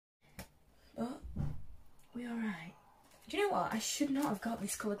we alright? Do you know what? I should not have got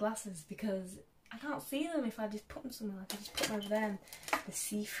these colour glasses because I can't see them if I just put them somewhere. Like I just put them over them. They're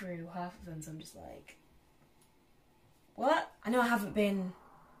see-through, half of them, so I'm just like... What? I know I haven't been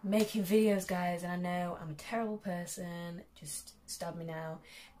making videos, guys, and I know I'm a terrible person. Just stab me now.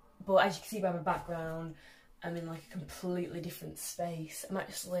 But as you can see by my background, I'm in like a completely different space. I'm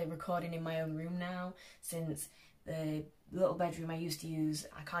actually recording in my own room now, since the little bedroom I used to use,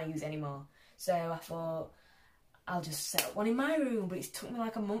 I can't use anymore. So I thought I'll just set up one in my room, but it's took me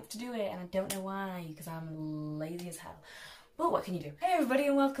like a month to do it, and I don't know why, because I'm lazy as hell. But what can you do? Hey everybody,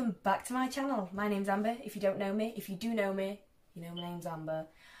 and welcome back to my channel. My name's Amber, if you don't know me. If you do know me, you know my name's Amber.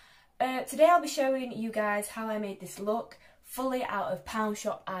 Today I'll be showing you guys how I made this look, fully out of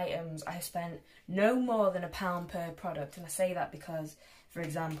POUNDSHOP items. I spent no more than £1 per product, and I say that because, for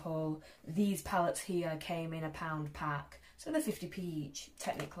example, these palettes here came in a £1 pack, so they're 50p each,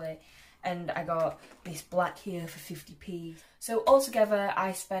 technically. And I got this black here for 50p. So altogether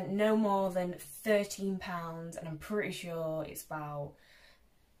I spent no more than £13, and I'm pretty sure it's about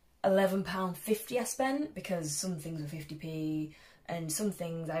 £11.50 I spent, because some things were 50p and some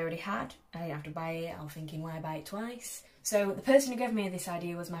things I already had. I didn't have to buy it. I was thinking, why buy it twice? So the person who gave me this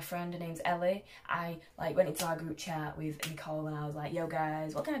idea was my friend. Her name's Ellie. I went into our group chat with Nicole and I was like, yo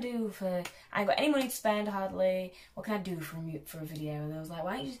guys, what can I do for... I ain't got any money to spend hardly. What can I do for a video? And I was like,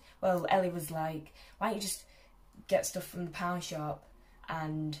 why don't you just... Well, Ellie was like, why don't you just get stuff from the pound shop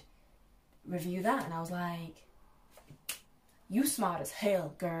and review that? And I was like, you smart as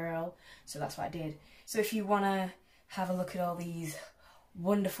hell, girl. So that's what I did. So if you want to have a look at all these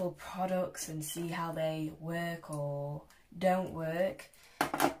wonderful products and see how they work or don't work,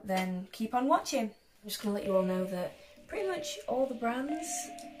 then keep on watching. I'm just going to let you all know that pretty much all the brands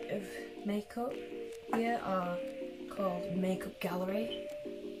of makeup here are called Makeup Gallery,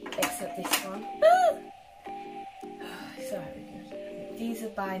 except this one. Sorry. These are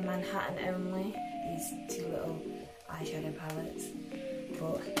by Manhattan only, these two little eyeshadow palettes,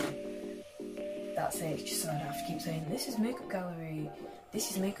 but that's it. It's just so I don't have to keep saying, this is Makeup Gallery, this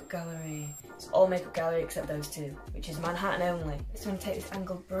is Makeup Gallery. It's all Makeup Gallery except those two, which is Manhattan only. So I'm going to take this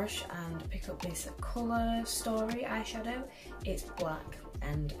angled brush and pick up this Colour Story eyeshadow. It's black,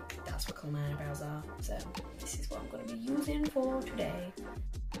 and that's what colour my eyebrows are. So this is what I'm going to be using for today.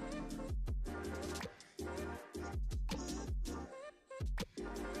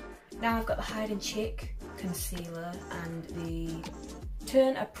 Now I've got the Hide and Chic concealer and the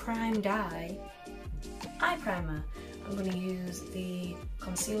Turn a Primed Eye primer. I'm going to use the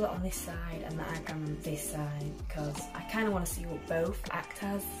concealer on this side and the eye primer on this side because I kind of want to see what both act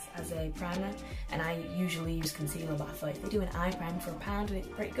as a primer, and I usually use concealer, but I thought if they do an eye primer for £1 and it's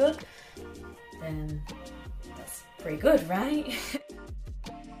pretty good, then that's pretty good, right?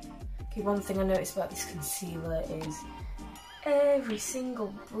 Okay, one thing I noticed about this concealer is every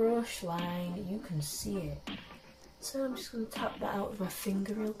single brush line, you can see it. So I'm just going to tap that out with my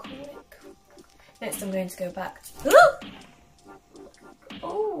finger real quick. Next I'm going to go back to...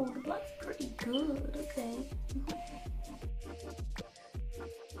 Oh, the black's pretty good, okay.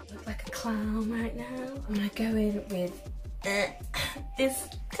 Look like a clown right now. I'm going to go in with this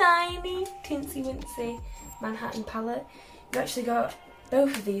tiny Tinsy Wincy Manhattan palette. You actually got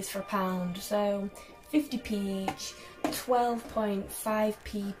both of these for £1, so 50p each,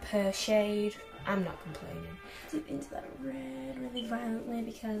 12.5p per shade. I'm not complaining. Dip into that red really violently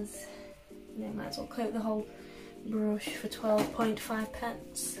because you know, might as well coat the whole brush for 12.5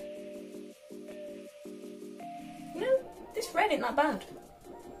 pence. You know, this red ain't that bad.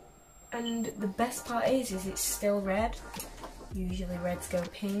 And the best part is it's still red. Usually reds go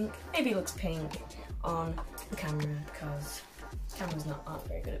pink. Maybe it looks pink on the camera because the camera's not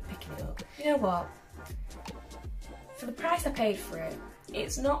very good at picking it up. You know what? For the price I paid for it,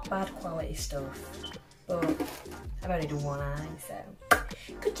 it's not bad quality stuff, but I've only done one eye, so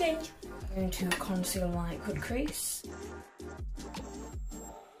could change. I'm going to conceal my cut crease.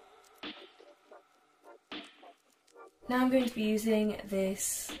 Now I'm going to be using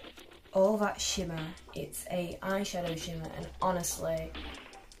this All That Shimmer. It's a eyeshadow shimmer, and honestly,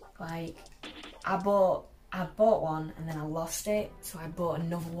 like, I bought one and then I lost it, so I bought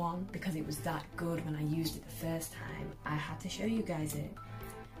another one because it was that good when I used it the first time. I had to show you guys it.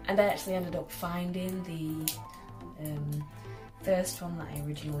 And I actually ended up finding the first one that I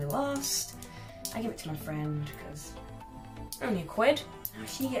originally lost. I gave it to my friend because only £1. Now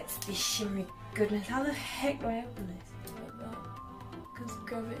she gets this shimmery goodness. How the heck do I open this? Like that. Because of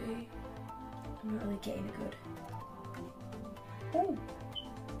gravity. I'm not really getting it good. Oh!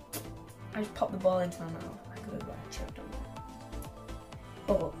 I just popped the ball into my mouth. I could have like choked on that.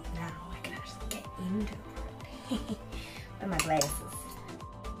 But now I can actually get into it. And my glasses.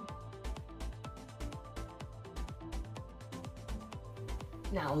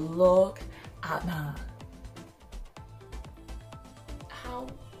 Now look at that. How?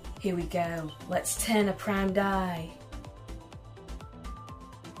 Here we go. Let's turn a primed eye.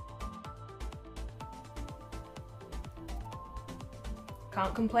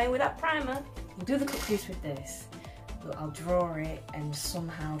 Can't complain with that primer. We'll do the cut crease with this, but I'll draw it and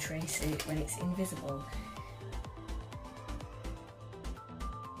somehow trace it when it's invisible.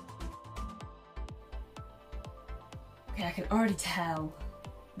 Okay, I can already tell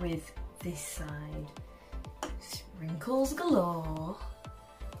with this side. Wrinkles galore.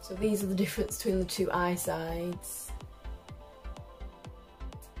 So these are the difference between the two eye sides.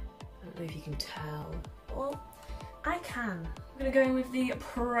 I don't know if you can tell. Well, I can. I'm going to go in with the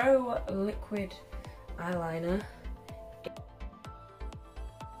Pro Liquid Eyeliner.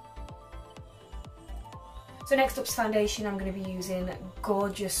 So next up's foundation. I'm going to be using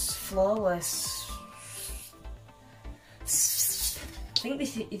Gorgeous Flawless. I think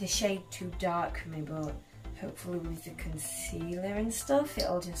this is a shade too dark for me, but hopefully with the concealer and stuff,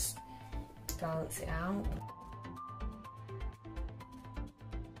 it'll just balance it out.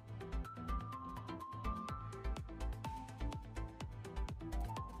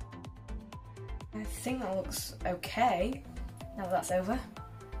 I think that looks okay. Now that that's over,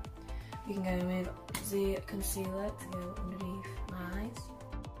 we can go in with the concealer to go underneath my eyes.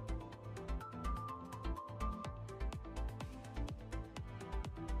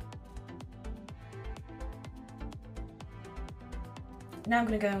 Now I'm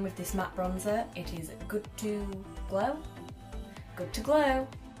going to go in with this matte bronzer. It is Good to Glow. Good to Glow.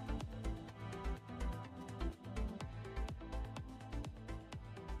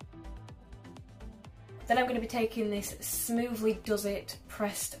 Then I'm going to be taking this Smoothly Does It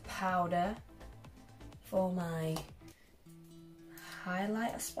pressed powder for my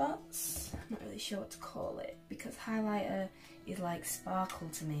highlighter spots. I'm not really sure what to call it because highlighter is like sparkle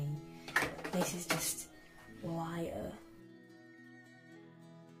to me. This is just lighter.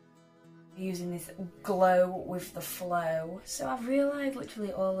 Using this Glow with the Flow. So I've realised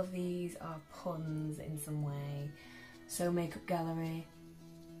literally all of these are puns in some way. So Makeup Gallery,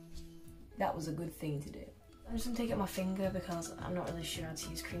 that was a good thing to do. I'm just going to take it on my finger because I'm not really sure how to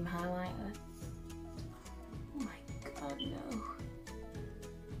use cream highlighter. Oh my god, no.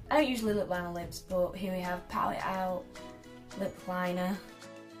 I don't usually lip liner lips, but here we have Pout It Out lip liner.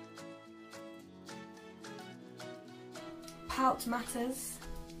 Pout Matters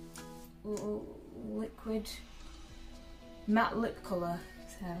liquid matte lip colour,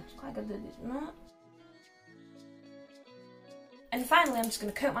 so it's quite good that it's matte. And finally I'm just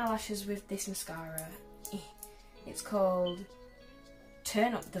going to coat my lashes with this mascara. It's called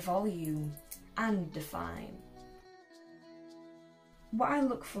Turn Up the Volume and Define. What I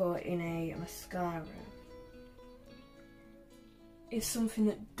look for in a mascara is something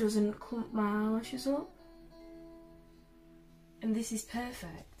that doesn't clump my eyelashes up, and this is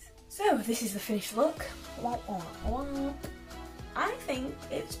perfect. So this is the finished look. I think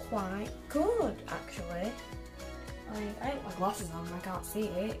it's quite good actually. Like, I ain't got my glasses on, I can't see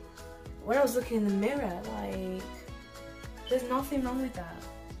it. When I was looking in the mirror, like, there's nothing wrong with that.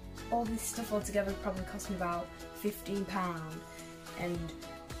 All this stuff all together probably cost me about £15, and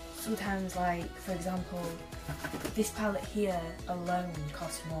sometimes, like, for example, this palette here alone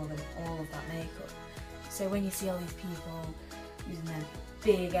costs more than all of that makeup. So when you see all these people using their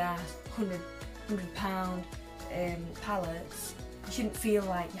big ass £100 palettes, you shouldn't feel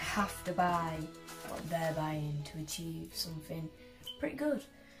like you have to buy what they're buying to achieve something pretty good.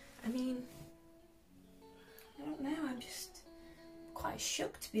 I mean, I don't know, I'm just quite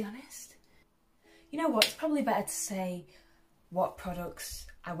shook to be honest. You know what, it's probably better to say what products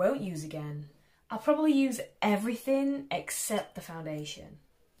I won't use again. I'll probably use everything except the foundation.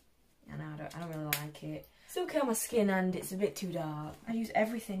 I know, I don't really like it. It's okay on my skin and it's a bit too dark. I use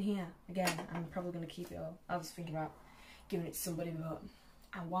everything here. Again, I'm probably going to keep it all. I was thinking about giving it to somebody, but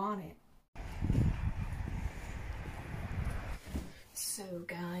I want it. So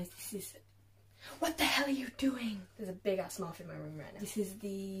guys, this is... What the hell are you doing? There's a big ass moth in my room right now. This is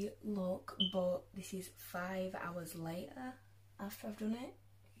the look, but this is 5 hours later after I've done it.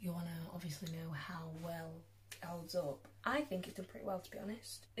 You want to obviously know how well it holds up. I think it's done pretty well, to be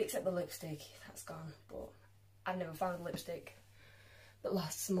honest. Except the lipstick, that's gone, but I've never found a lipstick that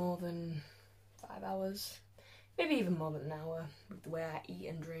lasts more than 5 hours. Maybe even more than an hour with the way I eat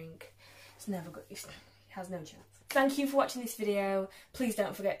and drink. It's never good, it has no chance. Thank you for watching this video. Please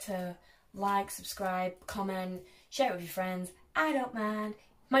don't forget to like, subscribe, comment, share it with your friends. I don't mind.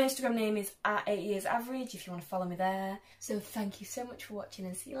 My Instagram name is @8yearsaverage if you want to follow me there. So thank you so much for watching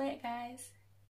and see you later, guys.